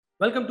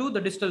Welcome to the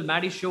Digital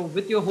Maddie Show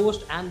with your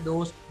host and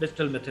host,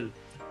 Digital Mithil,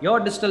 your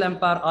digital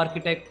empire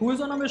architect who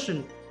is on a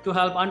mission to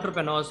help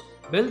entrepreneurs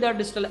build their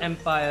digital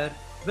empire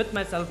with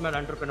my Self-Made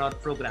Entrepreneur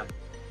program.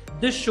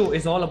 This show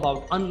is all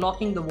about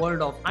unlocking the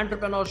world of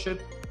entrepreneurship,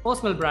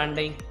 personal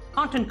branding,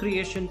 content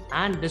creation,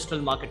 and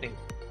digital marketing.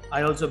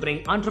 I also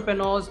bring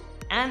entrepreneurs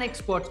and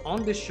experts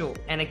on this show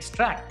and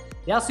extract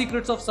their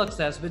secrets of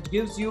success, which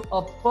gives you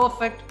a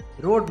perfect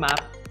roadmap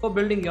for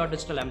building your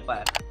digital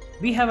empire.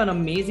 We have an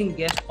amazing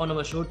guest on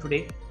our show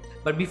today,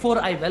 but before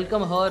I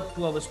welcome her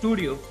to our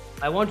studio,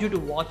 I want you to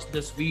watch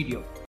this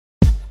video.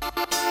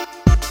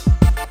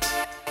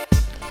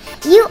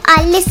 You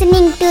are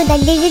listening to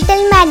the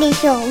Digital Maddie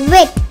Show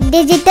with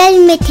Digital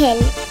Mithil.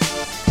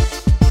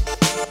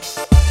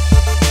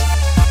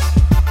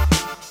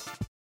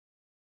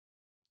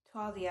 To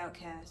all the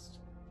outcast,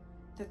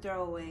 the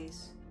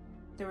throwaways,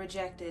 the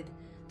rejected,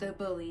 the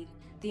bullied,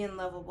 the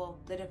unlovable,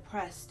 the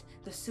depressed,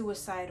 the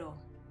suicidal,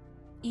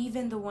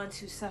 even the ones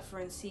who suffer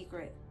in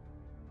secret.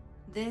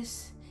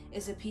 This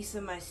is a piece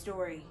of my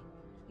story.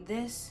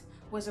 This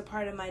was a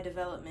part of my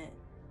development.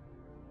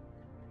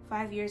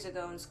 5 years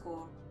ago in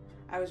school,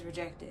 I was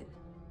rejected.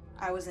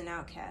 I was an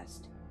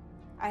outcast.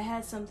 I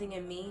had something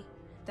in me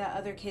that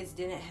other kids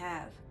didn't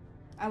have.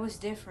 I was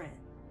different,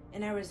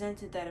 and I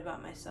resented that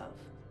about myself.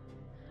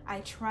 I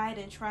tried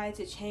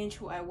to change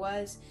who I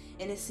was,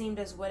 and it seemed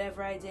as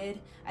whatever I did,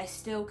 I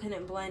still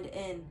couldn't blend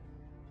in.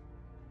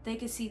 They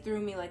could see through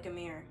me like a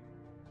mirror.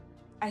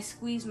 I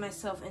squeezed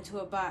myself into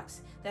a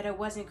box that I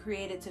wasn't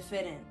created to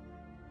fit in.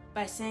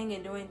 By saying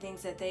and doing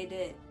things that they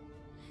did,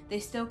 they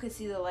still could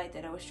see the light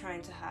that I was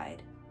trying to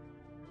hide.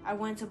 I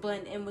wanted to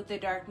blend in with the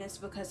darkness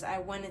because I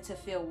wanted to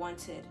feel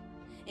wanted,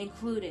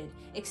 included,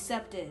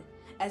 accepted,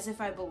 as if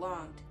I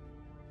belonged.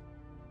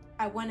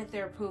 I wanted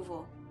their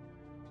approval.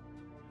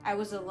 I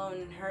was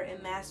alone and hurt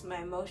and masked my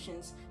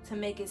emotions to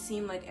make it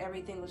seem like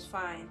everything was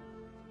fine,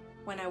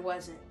 when I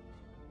wasn't.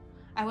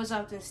 I was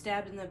often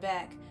stabbed in the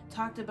back,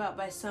 talked about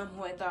by some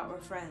who I thought were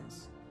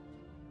friends.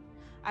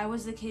 I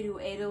was the kid who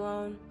ate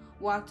alone,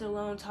 walked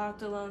alone,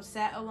 talked alone,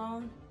 sat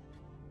alone.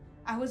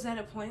 I was at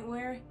a point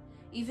where,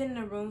 even in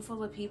a room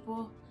full of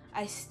people,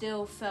 I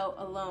still felt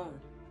alone.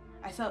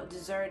 I felt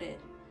deserted.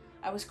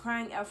 I was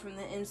crying out from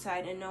the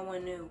inside and no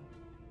one knew.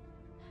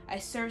 I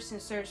searched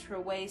and searched for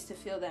ways to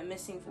fill that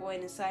missing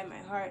void inside my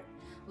heart,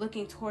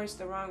 looking towards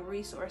the wrong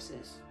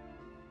resources.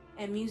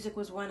 And music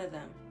was one of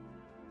them.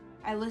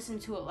 I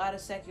listened to a lot of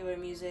secular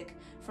music,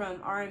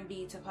 from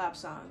R&B to pop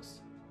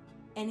songs.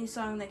 Any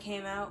song that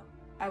came out,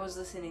 I was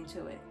listening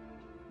to it.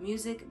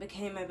 Music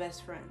became my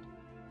best friend,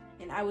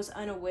 and I was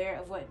unaware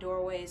of what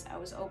doorways I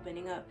was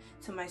opening up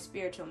to my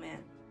spiritual man.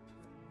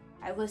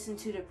 I listened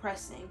to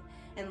depressing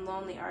and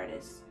lonely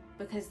artists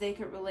because they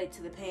could relate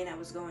to the pain I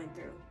was going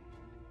through.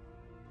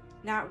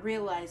 Not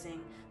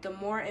realizing the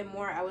more and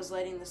more I was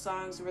letting the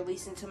songs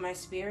release into my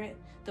spirit,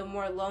 the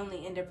more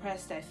lonely and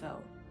depressed I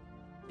felt.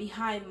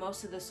 Behind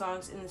most of the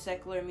songs in the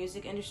secular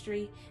music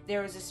industry,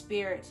 there is a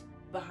spirit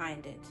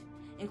behind it,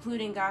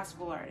 including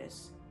gospel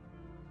artists.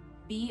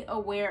 Be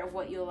aware of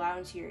what you allow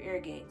into your ear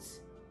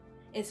gates.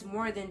 It's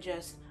more than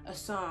just a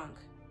song.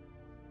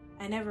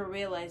 I never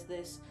realized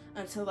this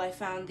until I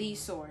found the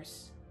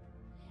source.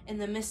 In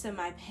the midst of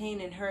my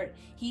pain and hurt,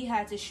 he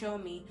had to show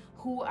me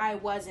who I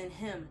was in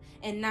him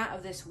and not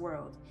of this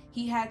world.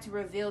 He had to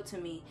reveal to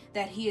me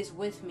that he is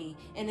with me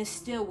and is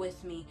still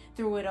with me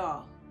through it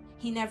all.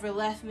 He never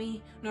left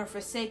me nor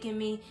forsaken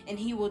me, and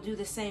he will do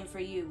the same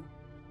for you.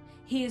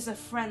 He is a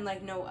friend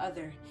like no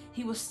other.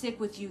 He will stick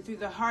with you through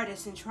the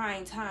hardest and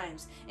trying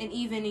times, and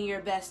even in your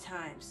best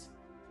times.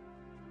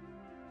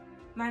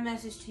 My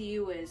message to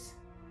you is,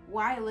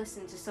 why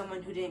listen to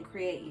someone who didn't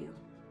create you?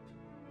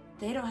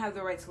 They don't have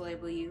the right to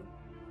label you.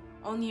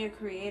 Only your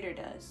Creator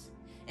does.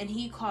 And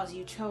he calls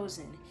you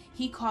chosen.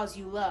 He calls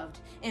you loved,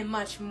 and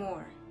much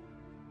more.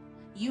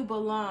 You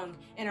belong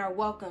and are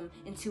welcome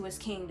into his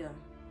kingdom.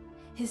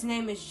 His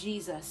name is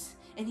Jesus,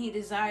 and he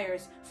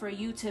desires for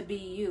you to be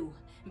you.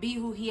 Be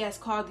who he has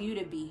called you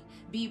to be.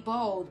 Be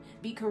bold,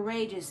 be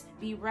courageous,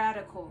 be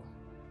radical.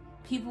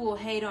 People will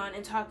hate on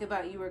and talk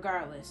about you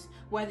regardless,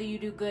 whether you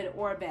do good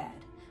or bad.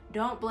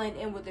 Don't blend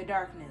in with the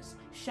darkness.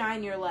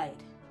 Shine your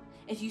light.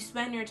 If you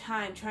spend your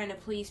time trying to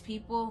please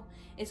people,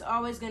 it's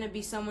always going to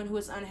be someone who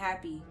is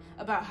unhappy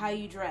about how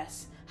you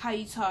dress, how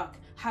you talk,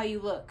 how you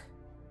look.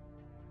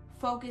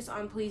 Focus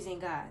on pleasing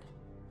God,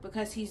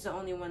 because he's the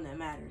only one that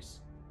matters.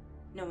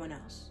 No one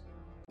else.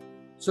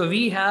 So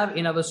we have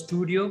in our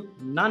studio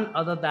none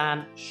other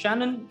than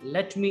Shannon.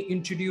 Let me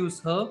introduce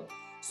her.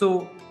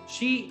 So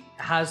she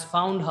has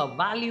found her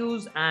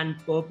values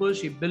and purpose.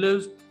 She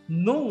believes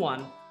no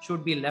one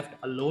should be left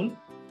alone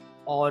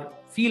or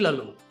feel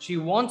alone. She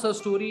wants her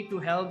story to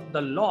help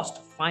the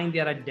lost find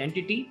their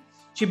identity.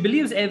 She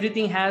believes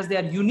everything has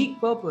their unique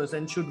purpose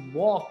and should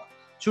work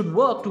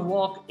to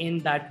walk in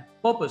that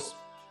purpose.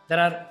 There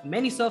are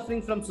many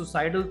suffering from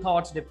suicidal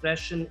thoughts,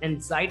 depression,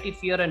 anxiety,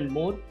 fear, and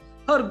more.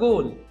 Her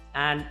goal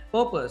and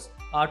purpose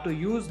are to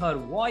use her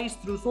voice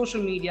through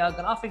social media,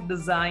 graphic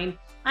design,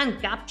 and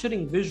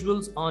capturing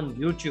visuals on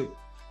YouTube.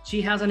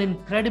 She has an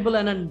incredible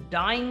and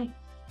undying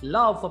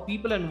love for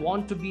people and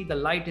want to be the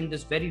light in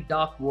this very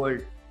dark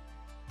world.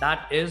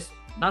 That is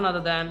none other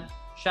than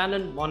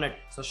Shannon Monet.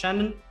 So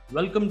Shannon,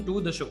 welcome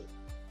to the show.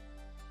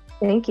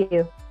 Thank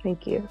you.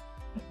 Thank you.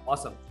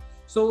 Awesome.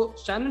 So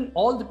Shannon,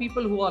 all the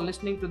people who are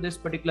listening to this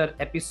particular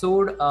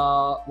episode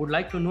would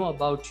like to know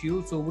about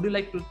you. So would you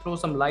like to throw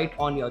some light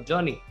on your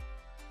journey?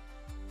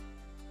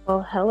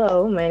 Well,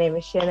 hello, my name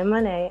is Shannon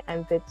Monet.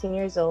 I'm 15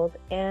 years old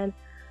and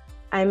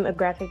I'm a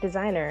graphic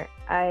designer.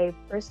 I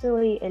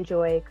personally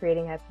enjoy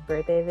creating happy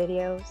birthday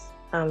videos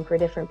for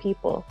different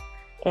people.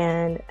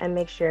 And I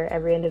make sure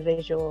every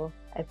individual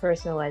I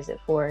personalize it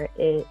for,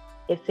 it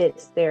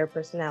fits their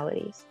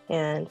personalities.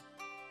 And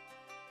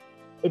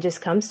it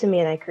just comes to me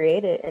and I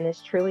create it, and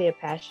it's truly a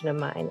passion of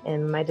mine.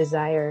 And my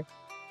desire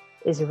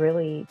is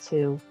really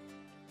to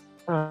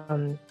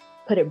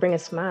bring a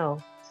smile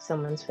to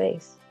someone's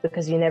face,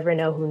 because you never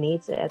know who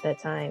needs it at that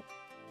time.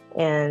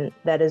 And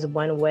that is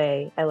one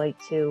way I like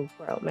to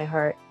pour out my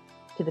heart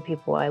to the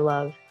people I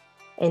love.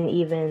 And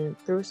even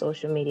through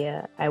social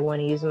media, I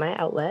want to use my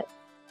outlet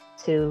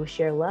to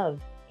share love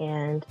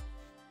and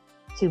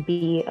to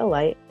be a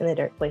light in the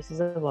dark places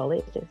of all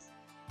ages.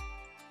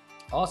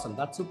 Awesome.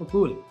 That's super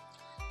cool.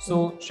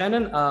 So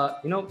Shannon,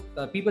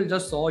 people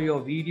just saw your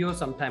video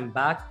sometime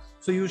back.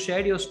 So you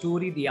shared your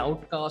story, The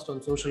Outcast,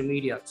 on social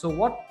media. So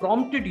what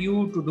prompted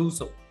you to do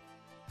so?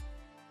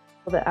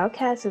 Well, The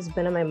Outcast has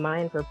been in my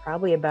mind for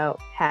probably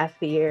about half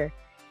the year.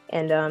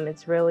 And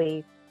it's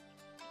really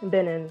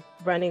been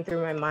running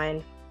through my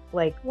mind,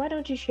 like, why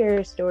don't you share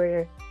your story?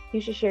 Or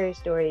you should share your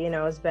story.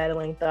 I was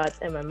battling thoughts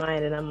in my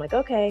mind, and I'm like,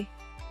 okay,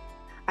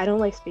 I don't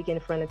like speaking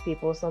in front of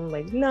people. So I'm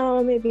like,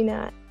 no, maybe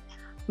not.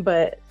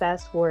 But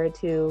fast forward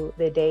to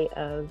the date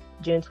of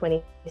June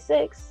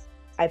 26th,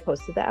 I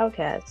posted The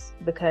Outcast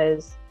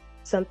because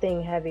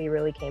something heavy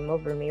really came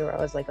over me, where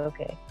I was like,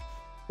 okay,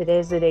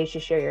 today's the day you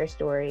should share your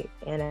story.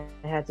 And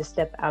I had to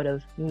step out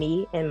of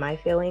me and my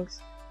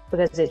feelings,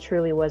 because it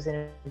truly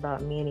wasn't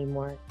about me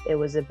anymore. It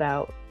was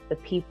about the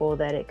people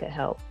that it could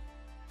help.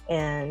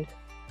 And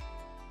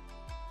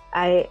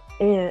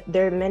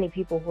there are many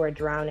people who are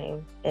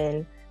drowning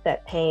in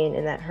that pain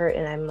and that hurt.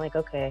 And I'm like,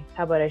 okay,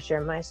 how about I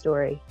share my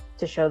story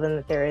to show them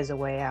that there is a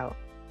way out?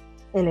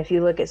 And if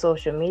you look at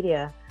social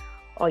media,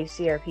 all you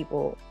see are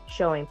people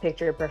showing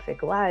picture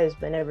perfect lives,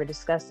 but never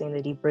discussing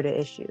the deep-rooted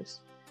issues.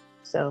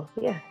 So,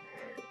 yeah.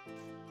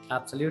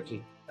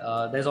 Absolutely.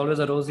 There's always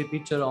a rosy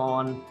picture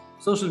on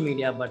social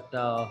media, but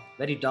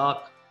very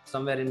dark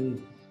somewhere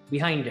in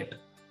behind it.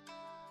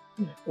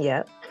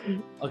 Yeah.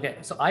 Okay,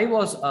 so I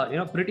was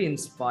pretty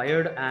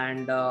inspired,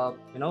 and I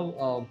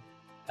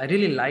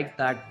really liked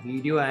that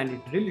video, and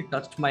it really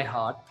touched my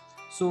heart.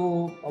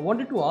 So I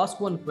wanted to ask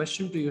one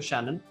question to you,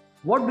 Shannon.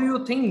 What do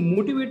you think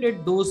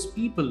motivated those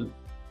people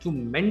to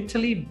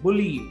mentally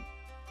bully you?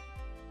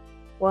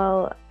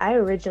 Well, I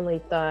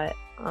originally thought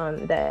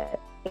that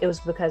it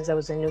was because I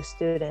was a new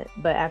student,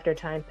 but after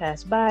time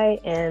passed by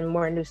and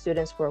more new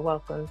students were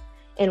welcomed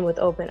in with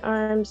open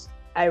arms,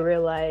 I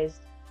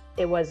realized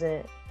it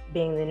wasn't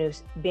being a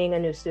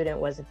new student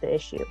wasn't the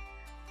issue.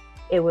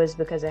 It was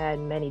because I had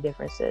many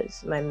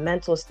differences. My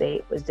mental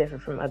state was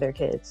different from other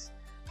kids.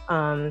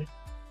 I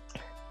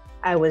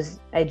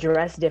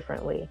dressed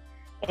differently,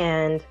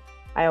 and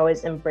I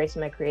always embraced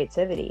my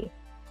creativity.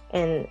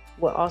 And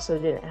what also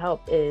didn't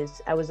help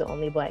is I was the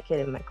only Black kid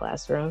in my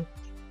classroom,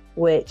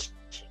 which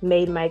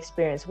made my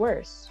experience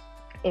worse.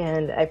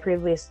 And I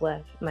previously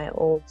left my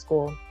old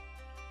school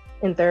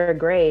in third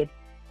grade,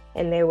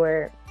 and they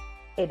were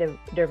a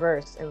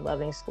diverse and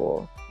loving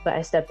school. But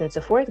I stepped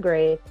into fourth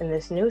grade in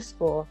this new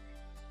school,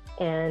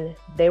 and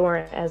they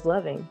weren't as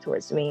loving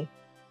towards me.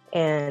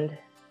 And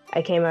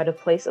I came out of a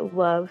place of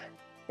love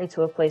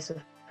into a place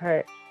of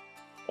hurt.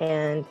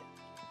 And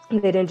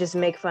they didn't just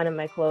make fun of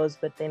my clothes,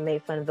 but they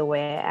made fun of the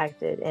way I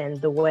acted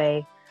and the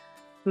way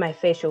my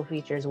facial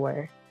features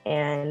were.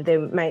 And they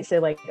might say,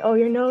 like, oh,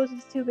 your nose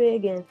is too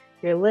big, and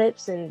your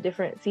lips, and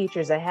different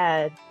features I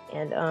had.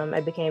 And I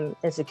became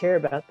insecure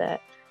about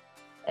that.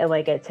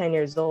 At 10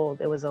 years old,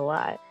 it was a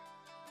lot.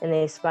 And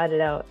they spotted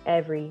out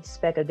every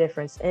speck of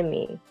difference in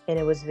me. And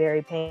it was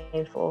very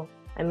painful.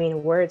 I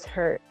mean, words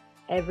hurt.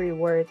 Every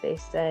word they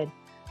said,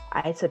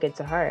 I took it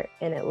to heart,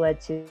 and it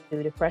led to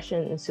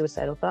depression and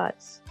suicidal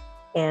thoughts.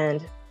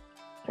 And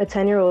a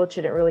 10-year-old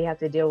shouldn't really have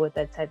to deal with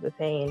that type of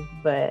pain,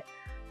 but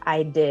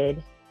I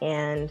did.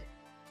 And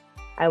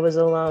I was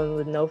alone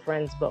with no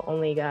friends but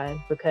only God,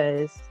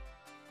 because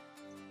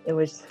it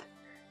was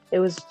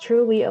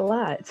truly a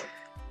lot.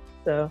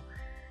 So,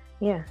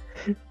 yeah.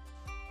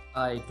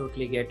 I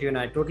totally get you, and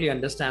I totally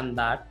understand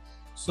that.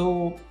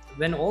 So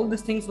when all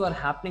these things were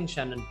happening,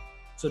 Shannon,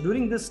 so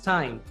during this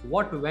time,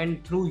 what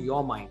went through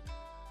your mind?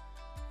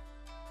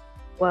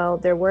 Well,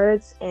 their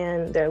words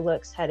and their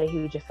looks had a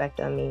huge effect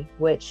on me,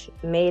 which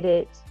made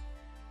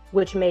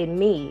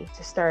me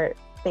to start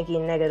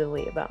thinking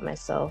negatively about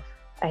myself.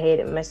 I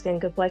hated my skin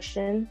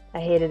complexion. I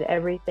hated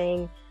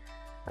everything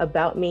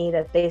about me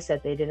that they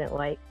said they didn't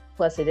like,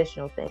 plus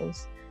additional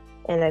things.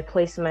 And I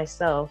placed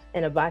myself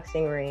in a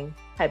boxing ring,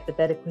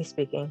 hypothetically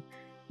speaking,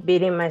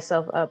 beating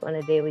myself up on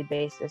a daily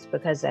basis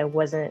because I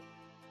wasn't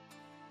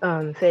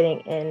fitting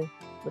in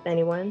with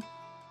anyone,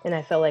 and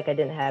I felt like I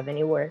didn't have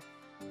any worth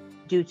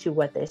due to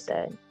what they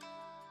said.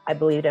 I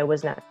believed I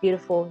was not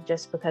beautiful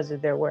just because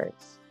of their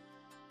words.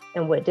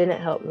 And what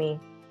didn't help me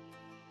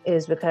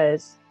is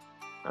because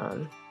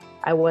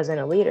I wasn't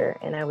a leader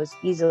and I was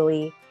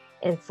easily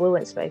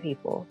influenced by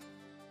people.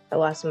 I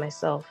lost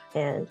myself,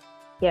 and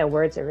yeah,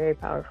 words are very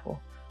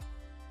powerful.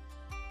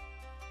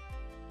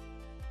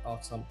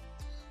 Awesome.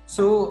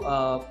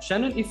 So,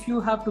 Shannon, if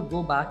you have to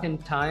go back in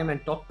time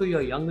and talk to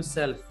your younger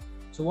self,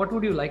 so what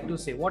would you like to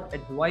say? What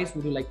advice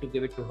would you like to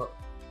give it to her?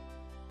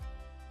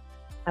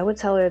 I would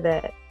tell her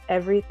that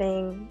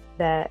everything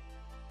that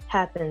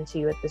happened to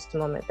you at this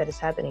moment, that is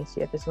happening to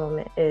you at this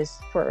moment, is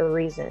for a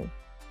reason.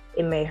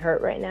 It may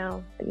hurt right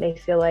now. It may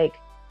feel like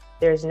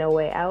there's no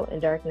way out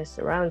and darkness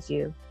surrounds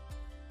you.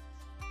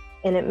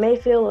 And it may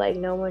feel like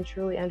no one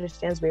truly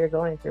understands what you're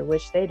going through,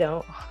 which they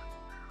don't.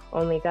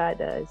 Only God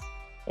does.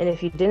 And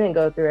if you didn't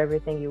go through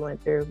everything you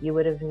went through, you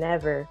would have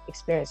never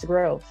experienced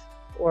growth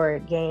or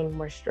gained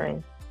more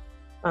strength.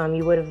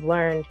 You would have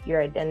learned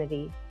your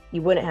identity.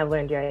 You wouldn't have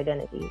learned your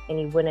identity, and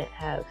you wouldn't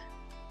have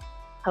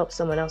helped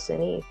someone else in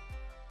need.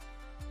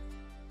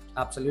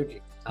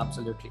 Absolutely.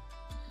 Absolutely.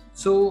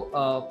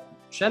 So,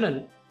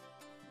 Shannon,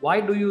 why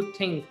do you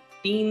think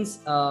teens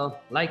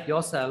like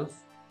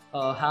yourself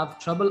have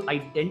trouble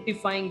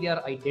identifying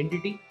their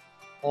identity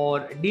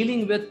or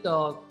dealing with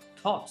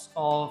thoughts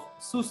of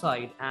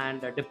suicide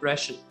and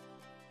depression?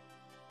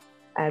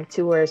 I have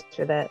two words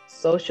for that: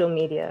 social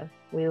media.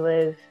 We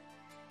live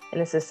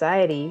in a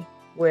society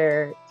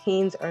where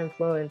teens are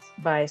influenced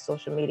by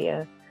social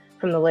media,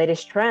 from the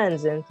latest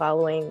trends and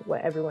following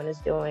what everyone is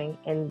doing.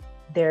 And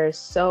there's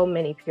so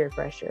many peer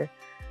pressure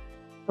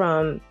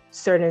from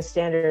certain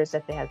standards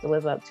that they have to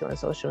live up to on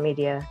social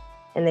media.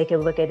 And they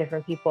can look at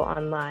different people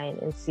online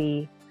and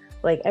see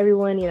like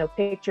everyone,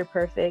 picture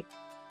perfect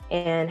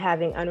and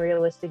having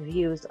unrealistic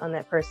views on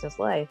that person's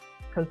life,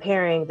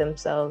 comparing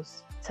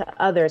themselves to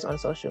others on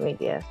social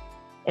media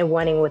and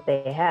wanting what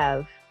they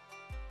have,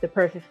 the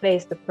perfect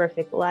face, the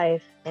perfect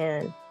life,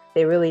 and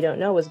they really don't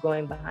know what's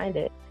going behind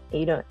it. And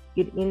you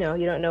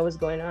don't know what's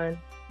going on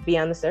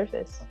beyond the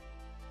surface.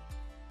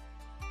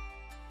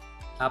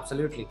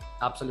 Absolutely.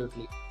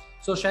 Absolutely.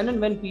 So, Shannon,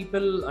 when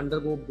people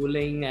undergo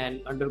bullying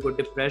and undergo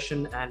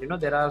depression, and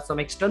there are some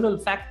external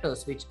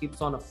factors which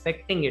keeps on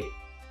affecting it,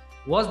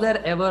 was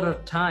there ever a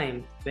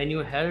time when you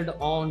held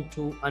on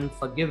to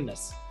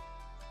unforgiveness?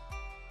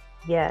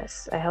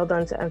 Yes, I held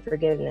on to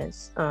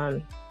unforgiveness.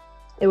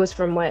 It was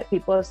from what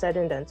people have said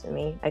and done to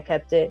me. I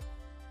kept it,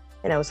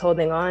 and I was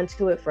holding on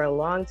to it for a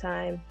long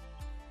time.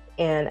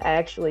 And I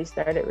actually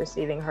started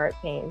receiving heart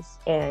pains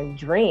and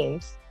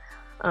dreams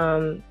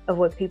of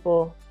what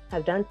people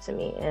have done to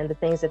me and the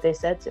things that they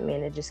said to me.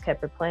 And it just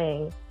kept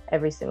replaying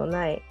every single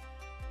night,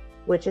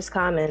 which is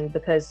common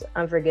because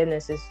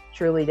unforgiveness is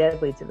truly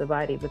deadly to the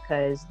body,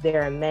 because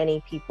there are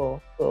many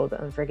people full of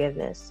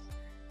unforgiveness.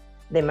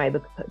 They might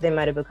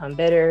have become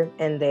bitter,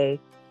 and they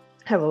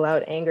have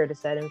allowed anger to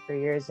set in for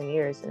years and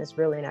years, and it's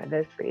really not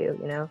good for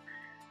you,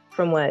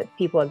 from what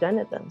people have done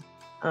to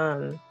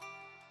them.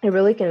 It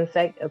really can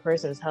affect a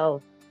person's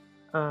health.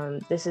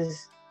 This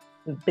is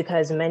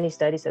because many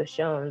studies have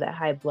shown that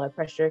high blood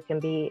pressure can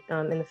be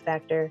in the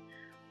factor,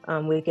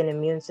 weakened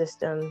immune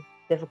system,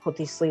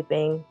 difficulty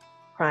sleeping,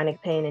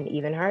 chronic pain, and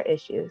even heart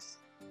issues.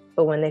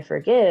 But when they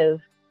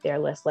forgive, they're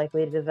less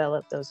likely to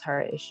develop those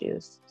heart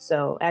issues.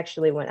 So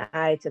actually, when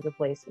I took a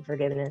place of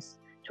forgiveness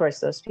towards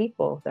those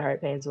people, the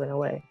heart pains went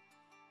away.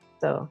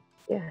 So,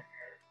 yeah.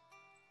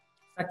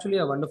 It's actually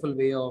a wonderful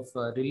way of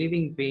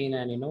relieving pain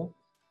and,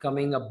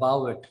 coming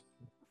above it.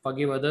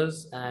 Forgive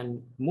others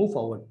and move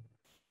forward.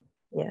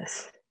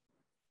 Yes.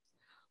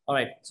 All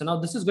right. So now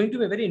this is going to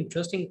be a very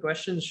interesting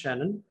question,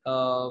 Shannon.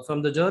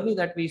 From the journey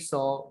that we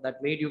saw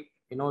that made you,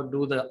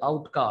 do the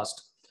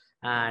outcast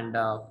and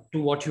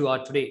to what you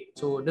are today.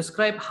 So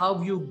describe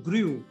how you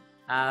grew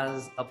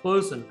as a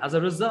person as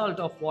a result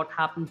of what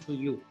happened to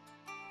you.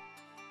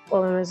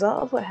 Well, as a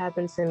result of what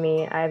happened to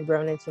me, I've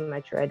grown into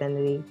my true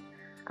identity.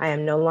 I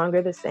am no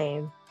longer the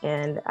same,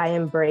 and I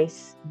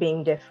embrace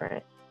being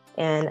different.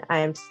 And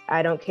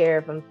I don't care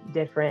if I'm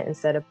different and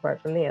set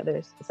apart from the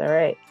others. It's all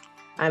right.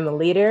 I'm a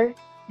leader,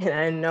 and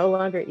I'm no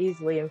longer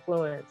easily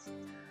influenced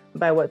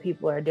by what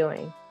people are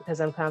doing, because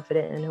I'm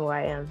confident in who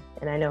I am.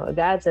 And I know what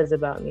God says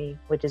about me,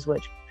 which is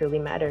what truly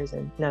matters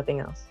and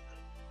nothing else.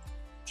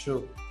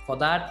 True. For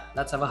that,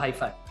 let's have a high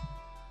five.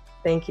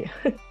 Thank you.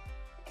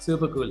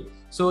 Super cool.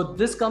 So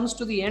this comes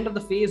to the end of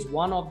the phase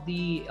 1 of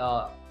the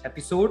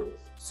episode.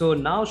 So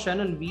now,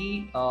 Shannon,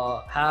 we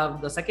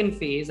have the second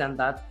phase, and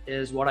that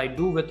is what I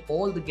do with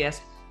all the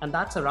guests, and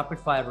that's a rapid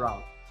fire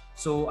round.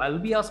 So I'll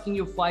be asking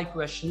you 5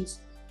 questions.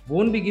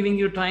 Won't be giving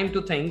you time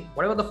to think.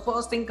 Whatever the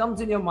first thing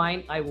comes in your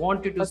mind, I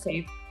want you to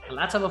say, and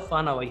let's have a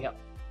fun over here.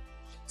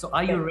 So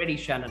are you ready,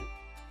 Shannon?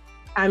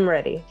 I'm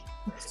ready.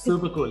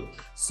 Super cool.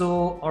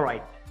 So, all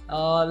right.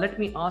 Let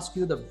me ask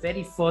you the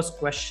very first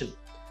question.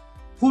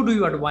 Who do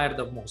you admire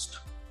the most?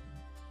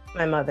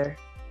 My mother.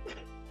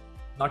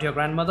 Not your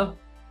grandmother?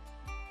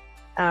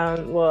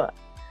 Well,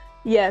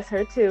 yes,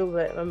 her too,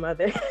 but my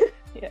mother.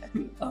 Yeah.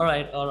 All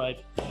right.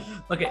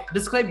 Okay,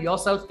 describe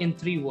yourself in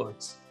 3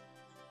 words.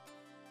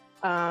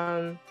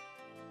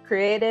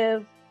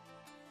 Creative,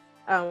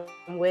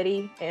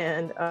 witty,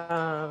 and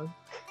I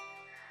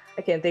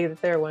can't think of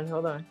the third one.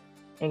 Hold on.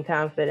 And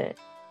confident.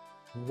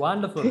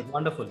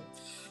 Wonderful.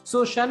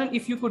 So Shannon,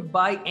 if you could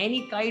buy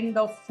any kind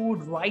of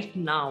food right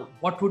now,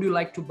 what would you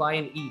like to buy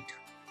and eat?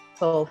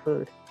 Soul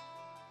food.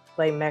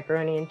 Like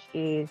macaroni and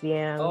cheese,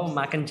 yams. Oh,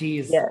 mac and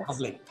cheese. Yes.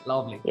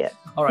 Lovely. Yeah.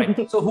 All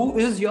right. So who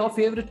is your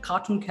favorite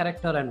cartoon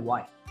character and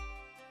why?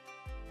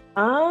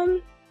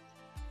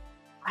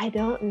 I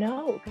don't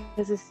know,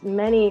 because there's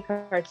many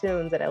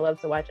cartoons that I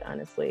love to watch,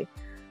 honestly.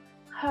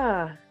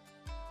 I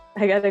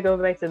gotta go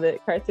back to the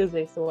cartoons I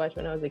used to watch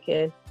when I was a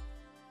kid.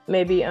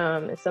 Maybe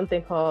it's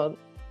something called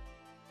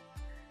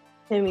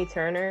Timmy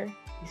Turner.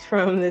 He's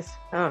from this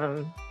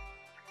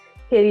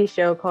kiddie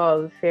show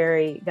called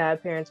Fairy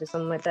Godparents or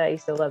something like that. I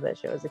used to love that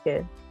show as a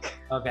kid.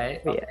 Okay.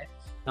 Yeah.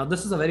 Now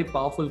this is a very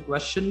powerful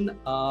question.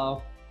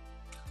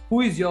 Who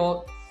is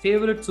your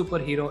favorite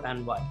superhero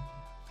and why?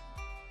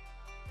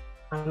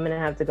 I'm gonna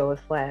have to go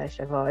with Flash.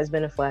 I've always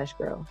been a Flash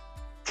girl.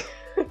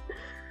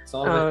 It's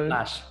always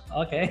Flash.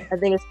 Okay. I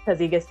think it's because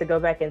he gets to go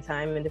back in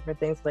time and different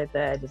things like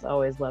that. I just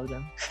always loved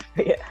him.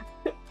 Yeah.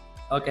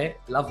 Okay.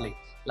 Lovely.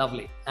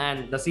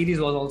 And the series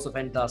was also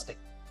fantastic.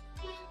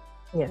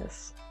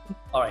 Yes.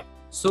 All right.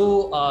 So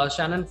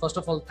Shannon, first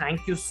of all,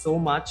 thank you so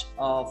much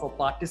for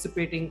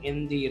participating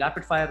in the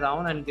rapid fire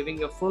round and giving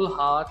your full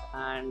heart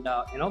and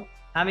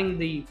having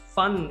the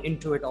fun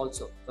into it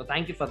also. So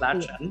thank you for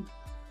that, Shannon.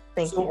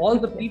 Thank you. So all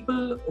the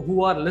people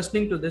who are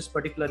listening to this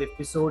particular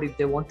episode, if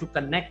they want to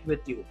connect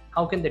with you,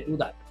 how can they do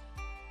that?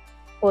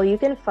 Well, you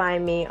can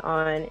find me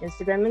on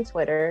Instagram and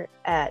Twitter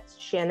at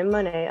Shannon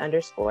Monet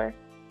 _.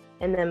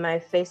 And then my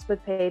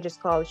Facebook page is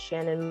called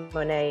Shannon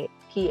Monet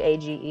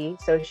PAGE.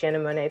 So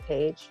Shannon Monet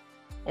page.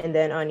 And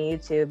then on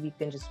YouTube, you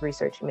can just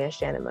research me as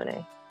Shannon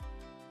Monet.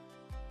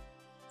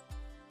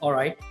 All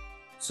right.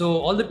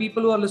 So all the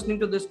people who are listening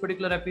to this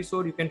particular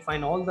episode, you can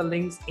find all the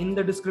links in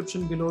the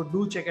description below.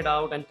 Do check it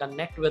out and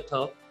connect with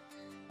her.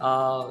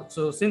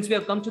 So since we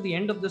have come to the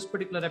end of this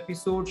particular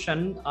episode,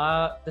 Shannon,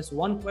 there's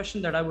one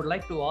question that I would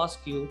like to ask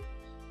you.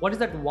 What is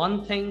that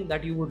one thing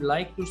that you would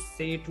like to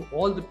say to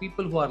all the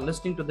people who are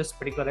listening to this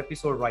particular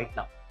episode right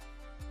now?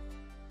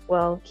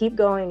 Well, keep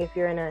going if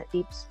you're in a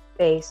deep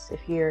space,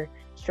 if you're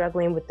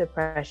struggling with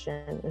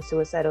depression and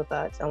suicidal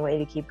thoughts. I want you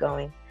to keep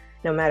going.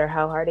 No matter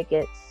how hard it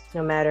gets,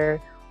 no matter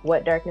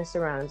what darkness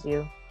surrounds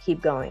you,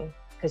 keep going,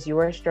 because you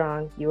are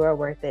strong, you are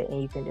worth it, and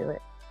you can do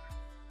it.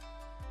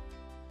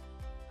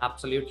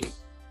 Absolutely.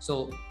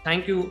 So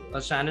thank you,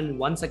 Shannon,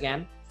 once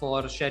again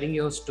for sharing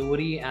your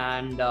story,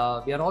 and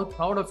we are all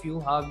proud of you,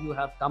 how you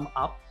have come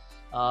up,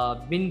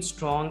 been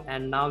strong,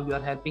 and now you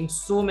are helping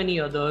so many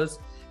others.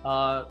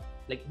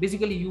 Like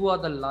basically you are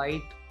the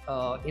light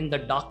in the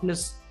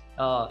darkness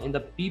in the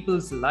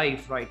people's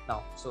life right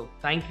now. So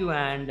thank you,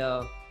 and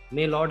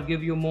may Lord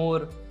give you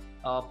more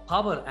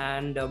power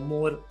and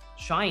more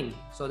shine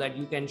so that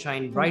you can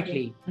shine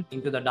brightly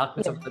into the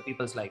darkness of the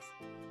people's life.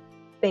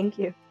 Thank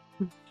you.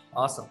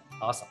 Awesome.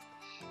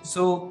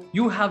 So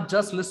you have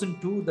just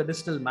listened to the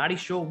Digital Maddie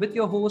Show with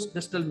your host,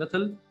 Digital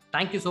Mithil.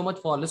 Thank you so much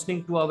for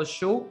listening to our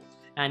show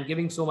and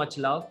giving so much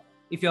love.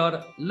 If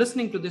you're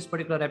listening to this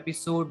particular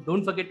episode,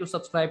 don't forget to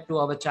subscribe to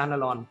our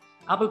channel on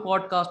Apple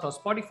Podcast or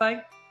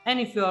Spotify. And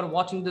if you are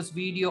watching this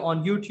video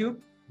on YouTube,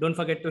 don't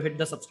forget to hit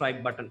the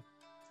subscribe button.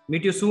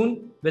 Meet you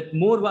soon with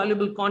more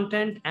valuable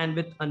content and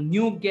with a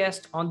new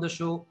guest on the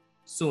show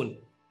soon.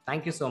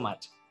 Thank you so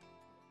much.